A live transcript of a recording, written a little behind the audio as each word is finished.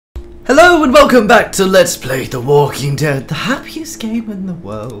Hello and welcome back to Let's Play The Walking Dead, the happiest game in the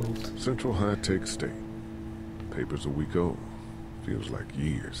world. Central High-Tech State. Paper's a week old. Feels like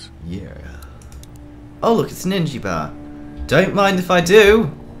years. Yeah. Oh look, it's an energy bar. Don't mind if I do.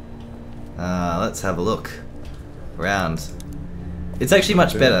 Let's have a look around. It's actually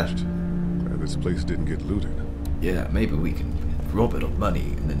much better. Glad this place didn't get looted. Yeah, maybe we can rob it of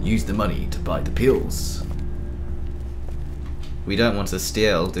money and then use the money to buy the pills. We don't want to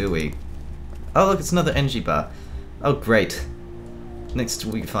steal, do we? Oh look, it's another energy bar. Oh great. Next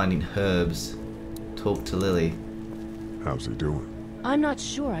week finding herbs. Talk to Lily. How's he doing? I'm not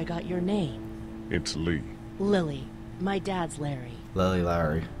sure I got your name. It's Lee. Lily. My dad's Larry.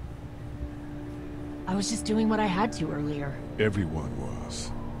 Larry. I was just doing what I had to earlier. Everyone was.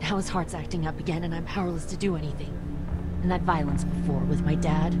 Now his heart's acting up again and I'm powerless to do anything. And that violence before with my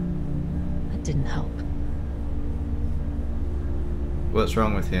dad, that didn't help. What's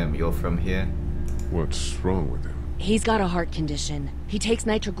wrong with him? You're from here? What's wrong with him? He's got a heart condition. He takes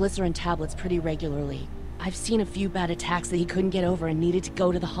nitroglycerin tablets pretty regularly. I've seen a few bad attacks that he couldn't get over and needed to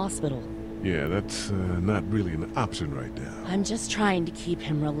go to the hospital. Yeah, that's not really an option right now. I'm just trying to keep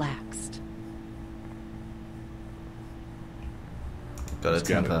him relaxed. Got a He's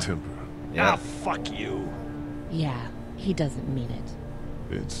got temper. a temper. Yeah. Ah, fuck you. Yeah, he doesn't mean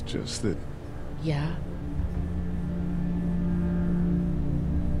it. It's just that Yeah?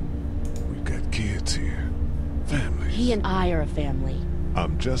 we've got kids here. Families. He and I are a family.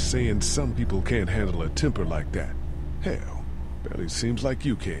 I'm just saying some people can't handle a temper like that. Hell, barely seems like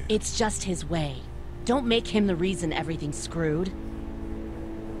you can. It's just his way. Don't make him the reason everything's screwed.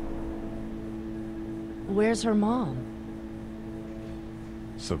 Where's her mom?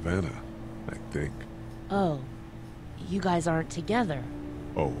 Savannah, I think. Oh, you guys aren't together.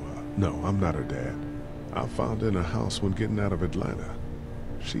 Oh, no, I'm not her dad. I found her in a house when getting out of Atlanta.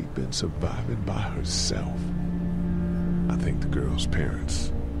 She'd been surviving by herself. I think the girl's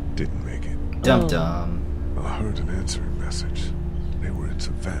parents didn't make it. Dum-dum. I heard an answering message. They were in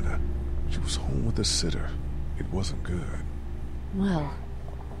Savannah. She was home with a sitter. It wasn't good. Well,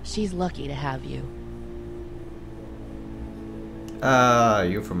 she's lucky to have you.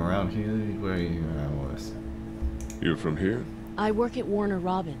 You're from around here? Where are you around with? You're from here? I work at Warner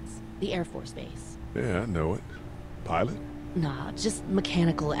Robins, the Air Force Base. Yeah, I know it. Pilot? Nah, just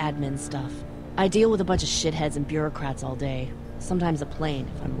mechanical admin stuff. I deal with a bunch of shitheads and bureaucrats all day. Sometimes a plane,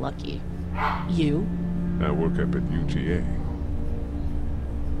 if I'm lucky. You? I work up at UGA.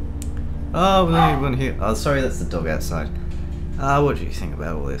 Oh, we only one here. Oh, sorry, that's the dog outside. What do you think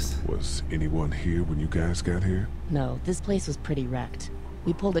about all this? Was anyone here when you guys got here? No, this place was pretty wrecked.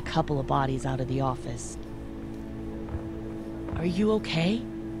 We pulled a couple of bodies out of the office. Are you okay?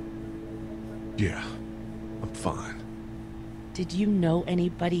 Yeah, I'm fine. Did you know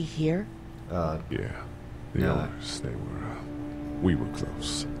anybody here? Yeah, the No. owners, we were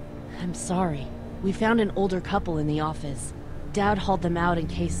close. I'm sorry. We found an older couple in the office. Dad hauled them out in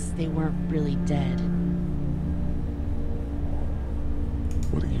case they weren't really dead.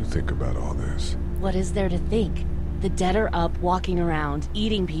 What do you think about all this? What is there to think? The dead are up, walking around,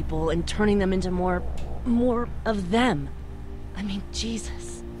 eating people, and turning them into more of them. I mean,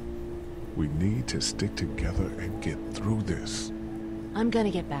 Jesus. We need to stick together and get through this. I'm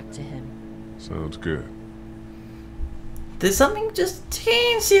gonna get back to him. Sounds good. There's something just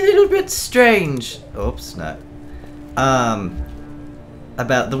teensy little bit strange. Oops, no.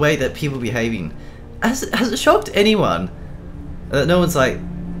 About the way that people are behaving. Has it shocked anyone? No one's like,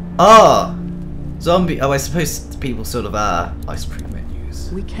 zombie. Oh, I suppose people sort of are ice cream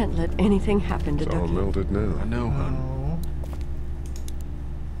menus. We can't let anything happen to It's all Ducky. melted now. I know, hon.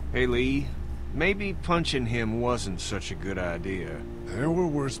 Hey, Lee. Maybe punching him wasn't such a good idea. There were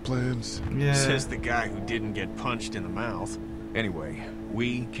worse plans. Yeah. Says the guy who didn't get punched in the mouth. Anyway,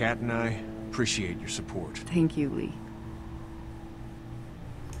 we, Kat and I, appreciate your support. Thank you, Lee.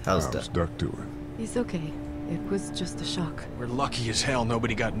 How's How's that? Duck doing? He's okay. It was just a shock. We're lucky as hell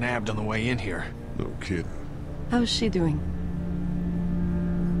nobody got nabbed on the way in here. No kidding. How's she doing?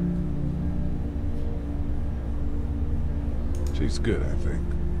 She's good, I think.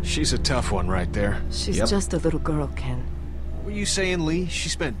 She's a tough one right there. She's Yep. just a little girl, Ken. Were you saying, Lee, she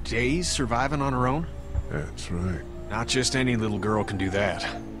spent days surviving on her own? That's right. Not just any little girl can do that.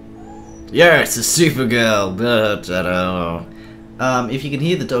 Yeah, it's a Supergirl, but I don't know. If you can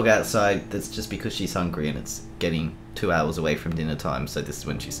hear the dog outside, that's just because she's hungry and it's getting 2 hours away from dinner time, so this is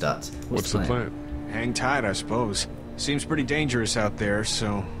when she starts. What's the plan? Hang tight, I suppose. Seems pretty dangerous out there,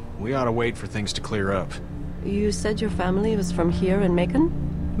 so we ought to wait for things to clear up. You said your family was from here in Macon?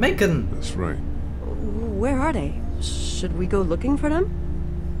 Macon! That's right. Where are they? Should we go looking for them?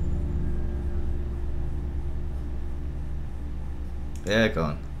 Yeah, go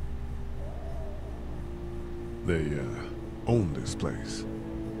on. They, own this place.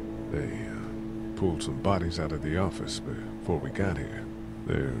 They, pulled some bodies out of the office before we got here.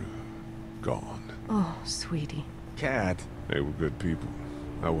 They're gone. Oh, sweetie. Cat. They were good people.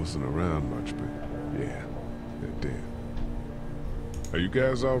 I wasn't around much, but yeah, they're dead. Are you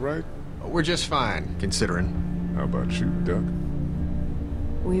guys all right? We're just fine, considering. How about you, Duck?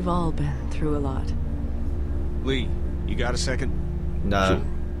 We've all been through a lot. Lee, you got a second? No. Sure.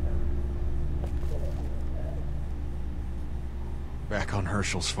 Back on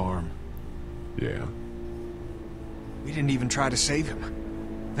Herschel's farm. Yeah. We didn't even try to save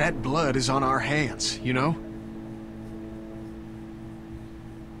him. That blood is on our hands, you know?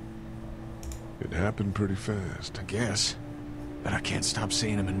 It happened pretty fast. I guess. But I can't stop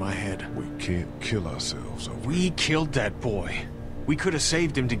seeing him in my head. We can't kill ourselves over We killed that boy. We could have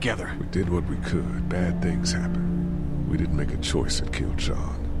saved him together. We did what we could. Bad things happen. We didn't make a choice that killed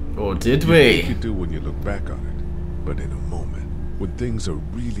Sean. Or did You we? can do when you look back on it. But in a moment, when things are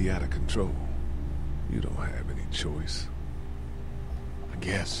really out of control, you don't have any choice. I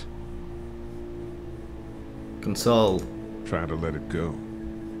guess. Console. Try to let it go.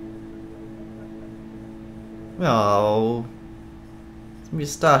 Oh.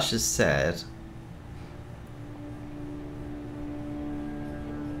 Moustache is sad.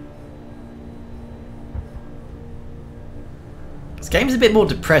 This game's a bit more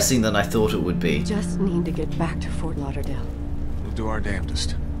depressing than I thought it would be. Just need to get back to Fort Lauderdale. We'll do our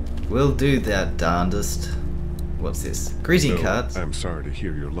damnedest. We'll do that darndest. What's this? Greeting So, cards. I'm sorry to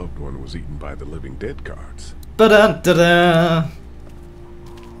hear your loved one was eaten by the living dead cards. Ba-da-da-da!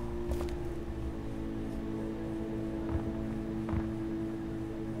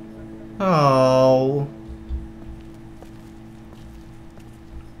 Oh.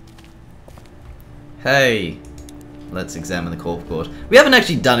 Hey. Let's examine the corp board. We haven't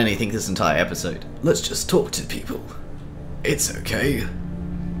actually done anything this entire episode. Let's just talk to people. It's okay.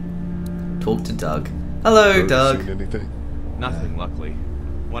 Talk to Doug. Hello, Heard or Doug. seen anything? Nothing, luckily.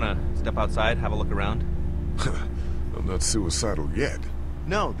 Wanna step outside, have a look around? I'm not suicidal yet.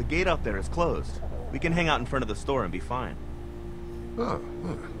 No, the gate out there is closed. We can hang out in front of the store and be fine. Oh,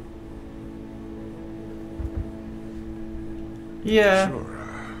 Yeah. sure.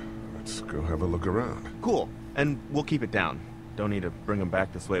 Let's go have a look around. Cool. And we'll keep it down. Don't need to bring them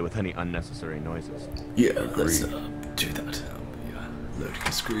back this way with any unnecessary noises. Yeah, let's do that. Yeah, loading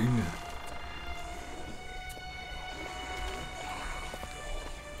the screen.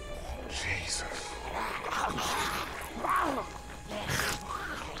 Jesus.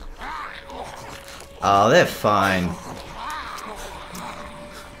 Oh, they're fine.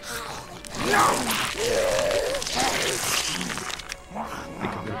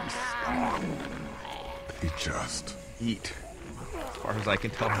 They just Eat. As far as I can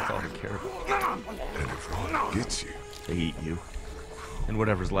tell, that's all they care about. and if one gets you. They eat you. And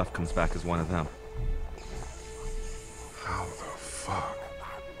whatever's left comes back as one of them. How the fuck?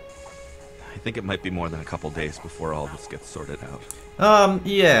 I think it might be more than a couple days before all this gets sorted out.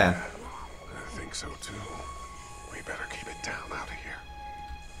 Yeah. I think so too. We better keep it down out of here.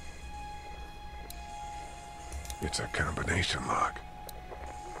 It's a combination lock.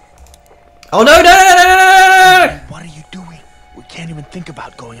 Oh, no, no, no, no, no, no, no! What are you doing? We can't even think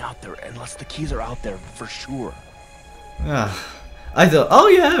about going out there unless the keys are out there for sure. Ah, I thought, oh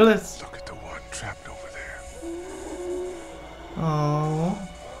yeah, let's... Look at the one trapped over there. Oh.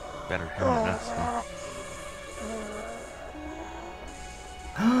 Better him than us, huh?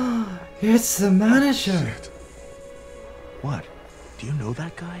 It's the manager. Shit. What? Do you know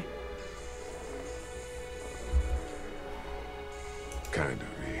that guy? Kind of.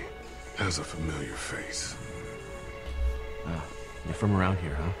 He has a familiar face. Oh, you're from around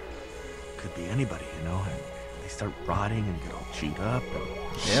here, huh? Could be anybody, you know, and they start rotting and get all chewed up and...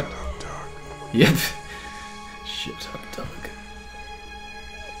 Yep. Shut up, Doc. Yep. Shut up, Doug.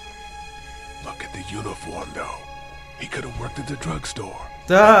 Look at the uniform, though. He could have worked at the drugstore. Oh.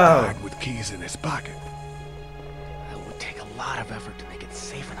 Died with keys in his pocket. It would take a lot of effort to make it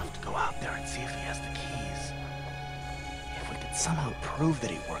safe enough to go out there and see if he has the keys. If we could somehow prove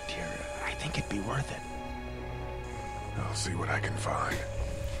that he worked here, I think it'd be worth it. I'll see what I can find.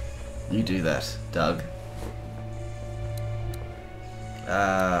 You do that, Doug.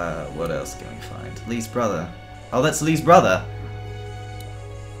 What else can we find? Lee's brother. Oh, that's Lee's brother.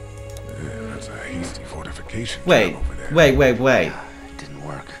 Yeah, that's a hasty fortification Wait, job over there. wait. It didn't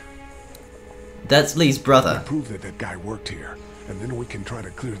work. That's Lee's brother. Prove that that guy worked here, and then we can try to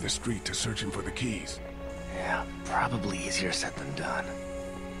clear the street to search him for the keys. Yeah, probably easier said than done.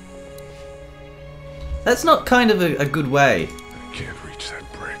 That's not kind of a good way. Can't reach that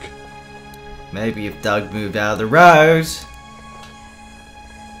brick. Maybe if Doug moved out of the road.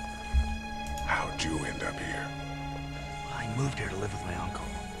 How'd you end up here? Well, I moved here to live with my uncle.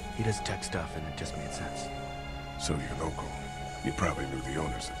 He does tech stuff, and it just made sense. So you're local. You probably knew the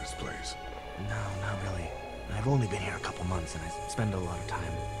owners of this place. No, not really. I've only been here a couple months, and I spend a lot of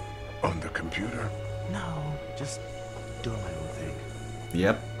time... On the computer? No, just doing my own thing.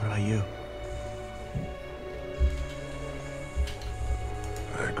 Yep. What about you?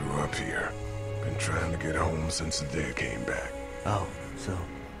 I grew up here. Been trying to get home since the day I came back. Oh, so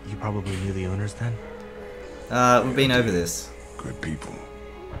you probably knew the owners then? We've been over this. Good people.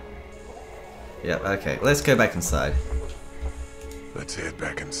 Yep, okay. Let's go back inside. Let's head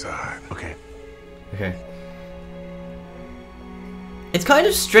back inside. Okay. Okay. It's kind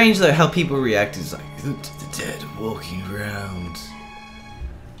of strange though how people react. It's like, look at the dead walking around.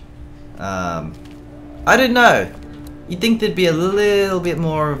 I don't know. You'd think there'd be a little bit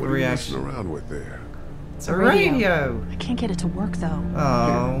more of a What are you reaction. messing around with there? It's a radio. I can't get it to work though.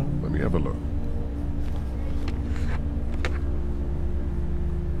 Oh. Let me have a look.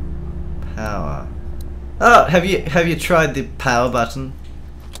 Power. Oh, have you tried the power button?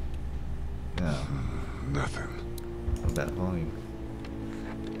 No. Nothing. What about volume?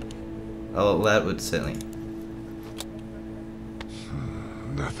 Oh, well, that would certainly.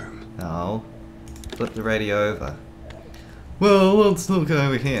 Nothing. No. Flip the radio over. Well, let's look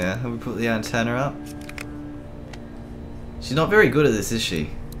over here. Have we put the antenna up? She's not very good at this, is she?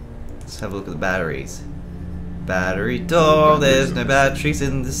 Let's have a look at the batteries. Battery door. There's no batteries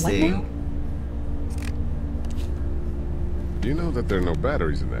in this What thing. now? You know that there are no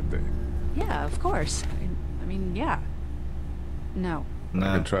batteries in that thing. Yeah, of course. I mean, yeah. No. I No.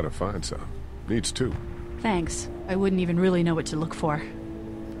 can try to find some. Needs two. Thanks. I wouldn't even really know what to look for.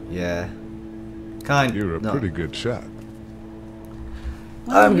 Yeah. Kind. You're a no. pretty good shot.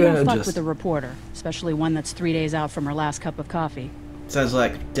 Well, I'm you gonna don't fuck just- with a reporter, especially one that's 3 days out from her last cup of coffee. Sounds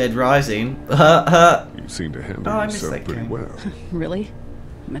like Dead Rising. Ha You seem to handle Oh, I missed yourself that pretty game. well. Really?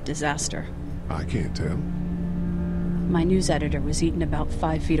 I'm a disaster. I can't tell. My news editor was eaten about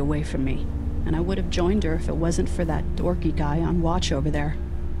 5 feet away from me, and I would have joined her if it wasn't for that dorky guy on watch over there.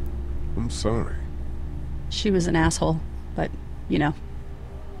 I'm sorry. She was an asshole, but, you know.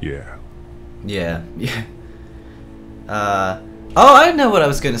 Yeah. Yeah, yeah. Oh, I know what I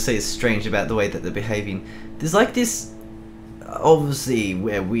was going to say is strange about the way that they're behaving. There's like this, obviously,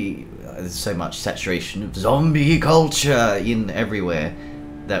 where there's so much saturation of zombie culture in everywhere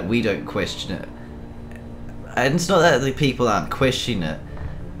that we don't question it. And it's not that the people aren't questioning it,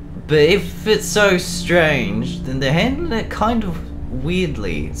 but if it's so strange, then they're handling it kind of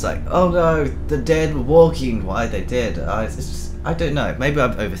weirdly. It's like, oh no, the dead were walking. Why are they dead? It's just, I don't know. Maybe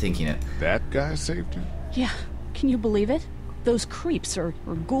I'm overthinking it. That guy saved you? Yeah, can you believe it? Those creeps, or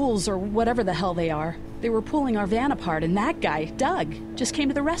ghouls, or whatever the hell they are. They were pulling our van apart, and that guy, Doug, just came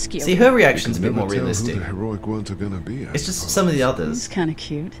to the rescue. See, her reaction's a You bit can more never tell realistic. Who the heroic ones are gonna be. I It's just suppose. some of the He's others. kind of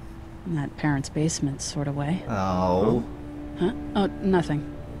cute. In that parents' basement sort of way. Oh, Huh? Oh, nothing.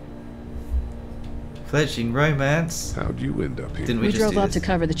 fledgling romance. How'd you end up here? Didn't We just drove do up this? to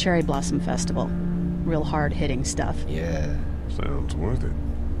cover the Cherry Blossom Festival. Real hard-hitting stuff. Yeah. Sounds worth it.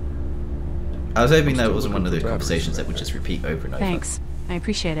 I was hoping that Still it wasn't one of looking those for batteries conversations in that would that just repeat over and over. Thanks. I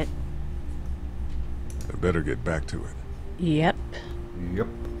appreciate it. I better get back to it. Yep. Yep.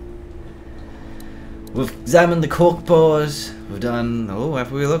 We've examined the corkboard. We've done. Oh,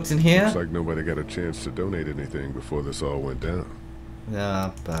 have we looked in here? Looks like nobody got a chance to donate anything before this all went down.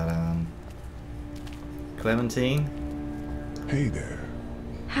 Yeah, but Clementine. Hey there.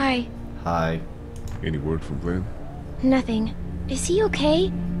 Hi. Hi. Any word from Glenn? Nothing. Is he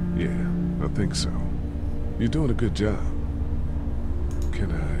okay? Yeah, I think so. You're doing a good job.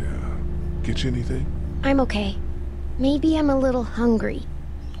 Can I, get you anything? I'm okay. Maybe I'm a little hungry.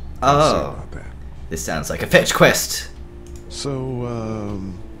 Sorry Oh, about that. this sounds like a fetch quest. So,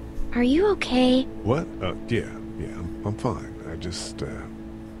 Are you okay? what? Yeah, I'm fine. I just,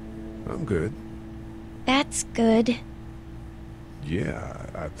 I'm good. That's good. Yeah,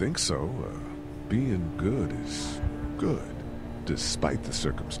 I think so. Being good is good, despite the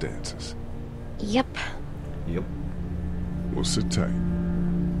circumstances. Yep. Yep. We'll sit tight.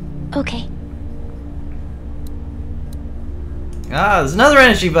 Okay. Ah, there's another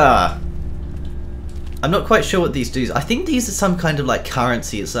energy bar. I'm not quite sure what these do. I think these are some kind of like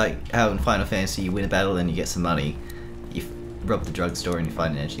currency. It's like how in Final Fantasy you win a battle and you get some money. You rob the drugstore and you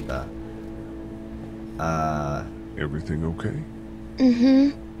find an energy bar. Everything okay?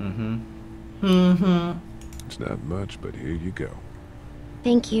 It's not much, but here you go.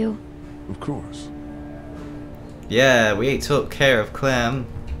 Thank you. Of course. Yeah, we took care of Clem.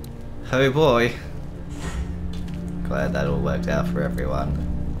 Oh boy. Glad that all worked out for everyone.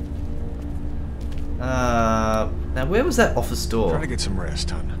 Now where was that office door? Try to get some rest,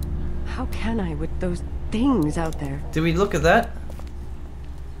 hon. How can I with those things out there? Did we look at that?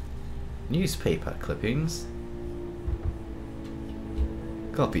 Newspaper clippings.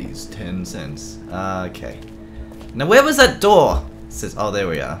 Copies, 10 cents. Okay. Now where was that door? It says, oh, there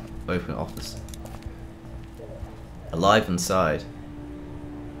we are. Open office. Alive inside.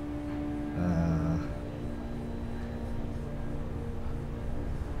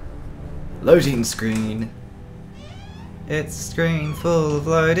 Loading screen. It's a screen full of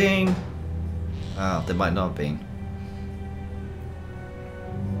loading. Oh, there might not have been.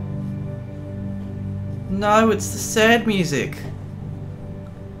 No, it's the sad music.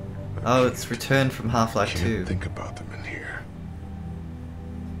 Oh, it's returned from Half-Life 2. Think about them in here.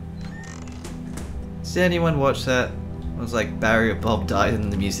 Did anyone watch that? It was like Barry or Bob died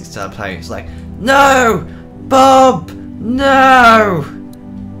and the music started playing. It's like, no! Bob! No!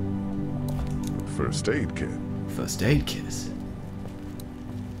 First aid kit. First aid kit.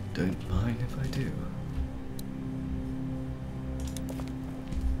 Don't mind if I do.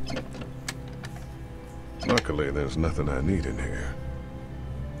 Luckily, there's nothing I need in here.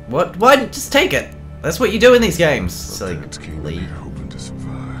 What? Why? Just take it. That's what you do in these games. So Silly came in Lee. here hoping to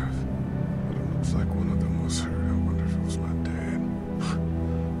survive. But it looks like one of them was hurt. I wonder if it was my dad.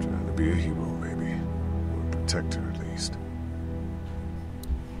 Trying to be a hero, maybe. Or a protector, at least.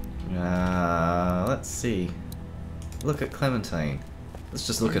 Let's see. Look at Clementine. Let's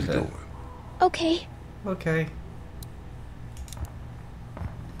just look at her. Okay. Okay.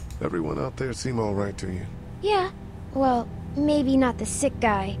 Everyone out there seem alright to you? Yeah. Well, maybe not the sick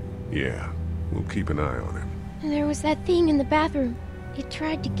guy. Yeah. We'll keep an eye on him. There was that thing in the bathroom. It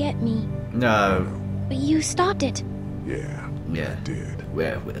tried to get me. No. But you stopped it. Yeah. Yeah. I did.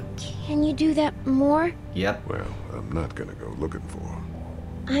 Where? Can you do that more? Yep. Well, I'm not gonna go looking for him.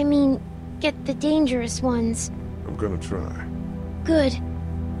 I mean, get the dangerous ones. I'm gonna try. Good.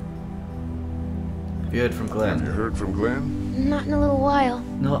 Have you heard from Glenn? Have you heard from Glenn? Not in a little while.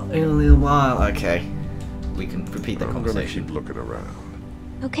 Not in a little while. Okay. We can repeat that I'm gonna conversation. keep looking around.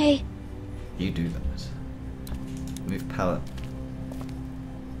 Okay. You do that. Move pallet.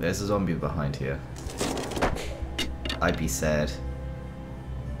 There's a zombie behind here. I'd be sad.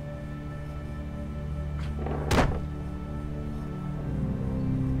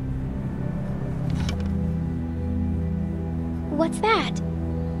 What's that?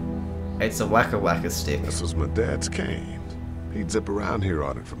 It's a whacker whacker stick. This was my dad's cane. He'd zip around here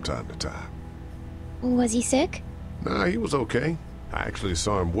on it from time to time. Was he sick? Nah, he was okay. I actually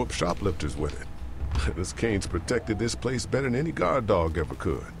saw him whoop shoplifters with it. This cane's protected this place better than any guard dog ever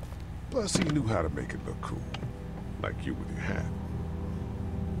could. Plus, he knew how to make it look cool. Like you with your hat.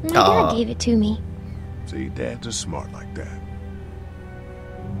 My dad gave it to me. See, dads are smart like that.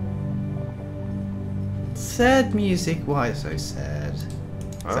 Sad music. Why so sad?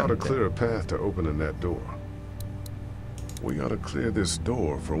 I ought to clear a path to opening that door. We ought to clear this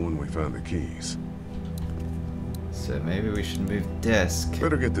door for when we find the keys. So maybe we should move desk.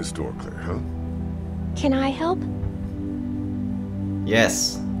 Better get this door clear, huh? Can I help?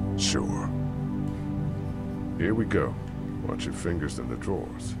 Yes. Sure. Here we go. Watch your fingers in the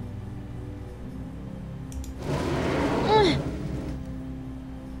drawers.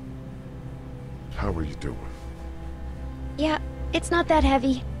 How are you doing? Yeah, it's not that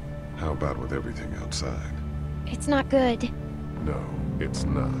heavy. How about with everything outside? It's not good. No, it's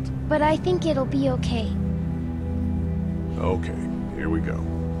not. But I think it'll be okay. Okay, here we go.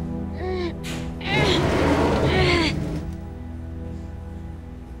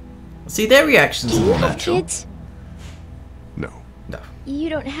 See, their reactions Do are you more have natural. kids? No. No. You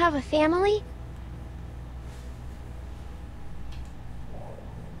don't have a family?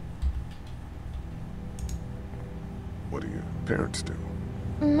 What do your parents do?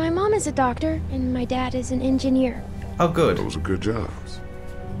 My mom is a doctor, and my dad is an engineer. Oh, good. Those are good jobs.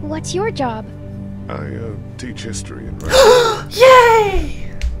 What's your job? I teach history and writing.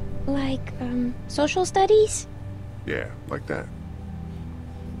 Yay! Like, social studies? Yeah, like that.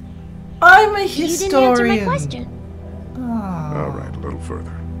 I'm a You historian. didn't answer my question. All right, a little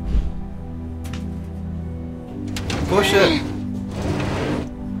further. Push it.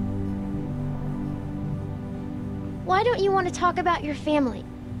 Why don't you want to talk about your family?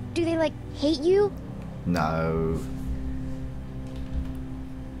 Do they, like, hate you? No.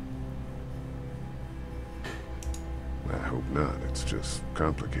 I hope not. It's just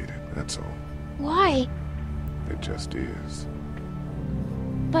complicated, that's all. Why? It just is.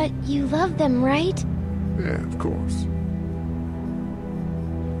 But you love them, right? Yeah, of course.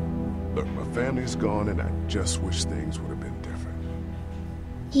 Look, my family's gone and I just wish things would have been different.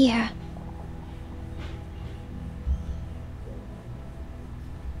 Yeah.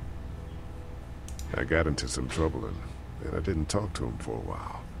 I got into some trouble and I didn't talk to them for a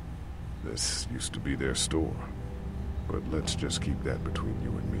while. This used to be their store. But let's just keep that between you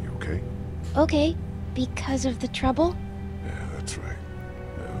and me, okay? Okay. Because of the trouble? Yeah, that's right.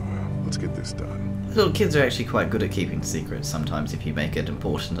 Now, let's get this done. Little kids are actually quite good at keeping secrets sometimes if you make it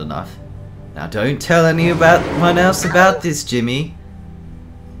important enough. Now don't tell anyone else about this, Jimmy.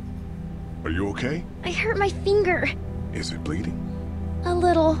 Are you okay? I hurt my finger. Is it bleeding? A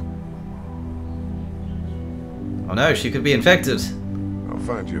little. Oh no, she could be infected. I'll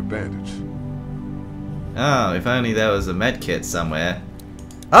find you a bandage. Oh, if only there was a med kit somewhere.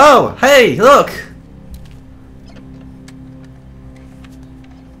 Oh, hey, look!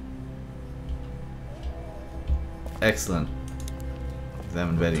 Excellent.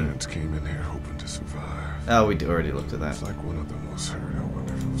 Examine bedding. Parents came in here hoping to survive. Oh, we already looked at that. It's like one of them was hurt. I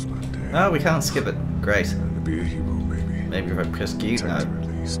wonder if it was my dad. Oh, we can't skip it. Great. Trying to be a hero, maybe. Maybe if I press Q. No. Protect her at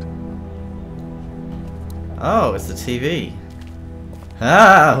least. Oh, it's the TV.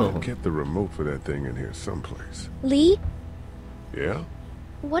 Oh! I kept the remote for that thing in here someplace. Lee? Yeah?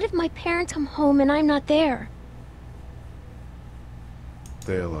 What if my parents come home and I'm not there?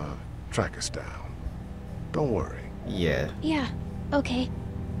 They'll, track us down. Don't worry. Yeah. Yeah. Okay.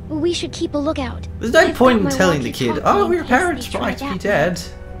 We should keep a lookout. There's no I've point in got my telling the kid, walkie-talkie oh, in your case parents they try might be that. dead.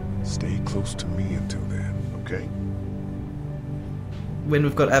 Stay close to me until then, okay? When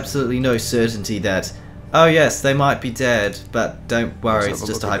we've got absolutely no certainty that, oh yes, they might be dead, but don't worry, Let's it's have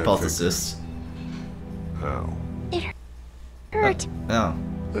a just a look at that hypothesis. How? It hurt. Oh.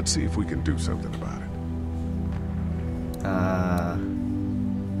 Let's see if we can do something about it.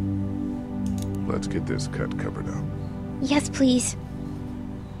 Let's get this cut covered up. Yes, please.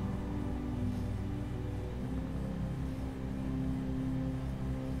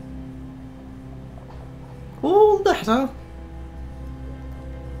 All that.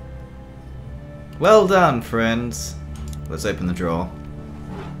 Well done, friends. Let's open the drawer.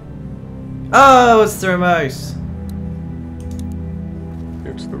 Oh, it's the remote.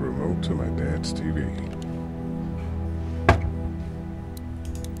 It's the remote to my dad's TV.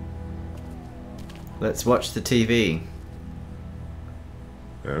 Let's watch the TV.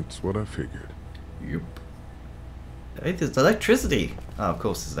 That's what I figured. Yep. Hey, there's electricity. Oh, of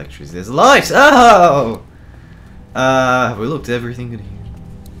course there's electricity. There's a light. Oh! Have we looked at everything in here?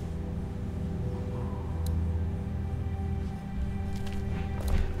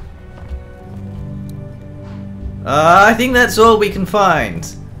 I think that's all we can find.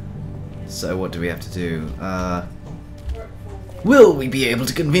 So what do we have to do? Will we be able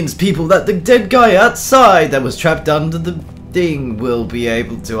to convince people that the dead guy outside that was trapped under the thing will be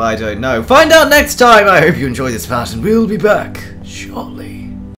able to? I don't know. Find out next time! I hope you enjoyed this part and we'll be back shortly.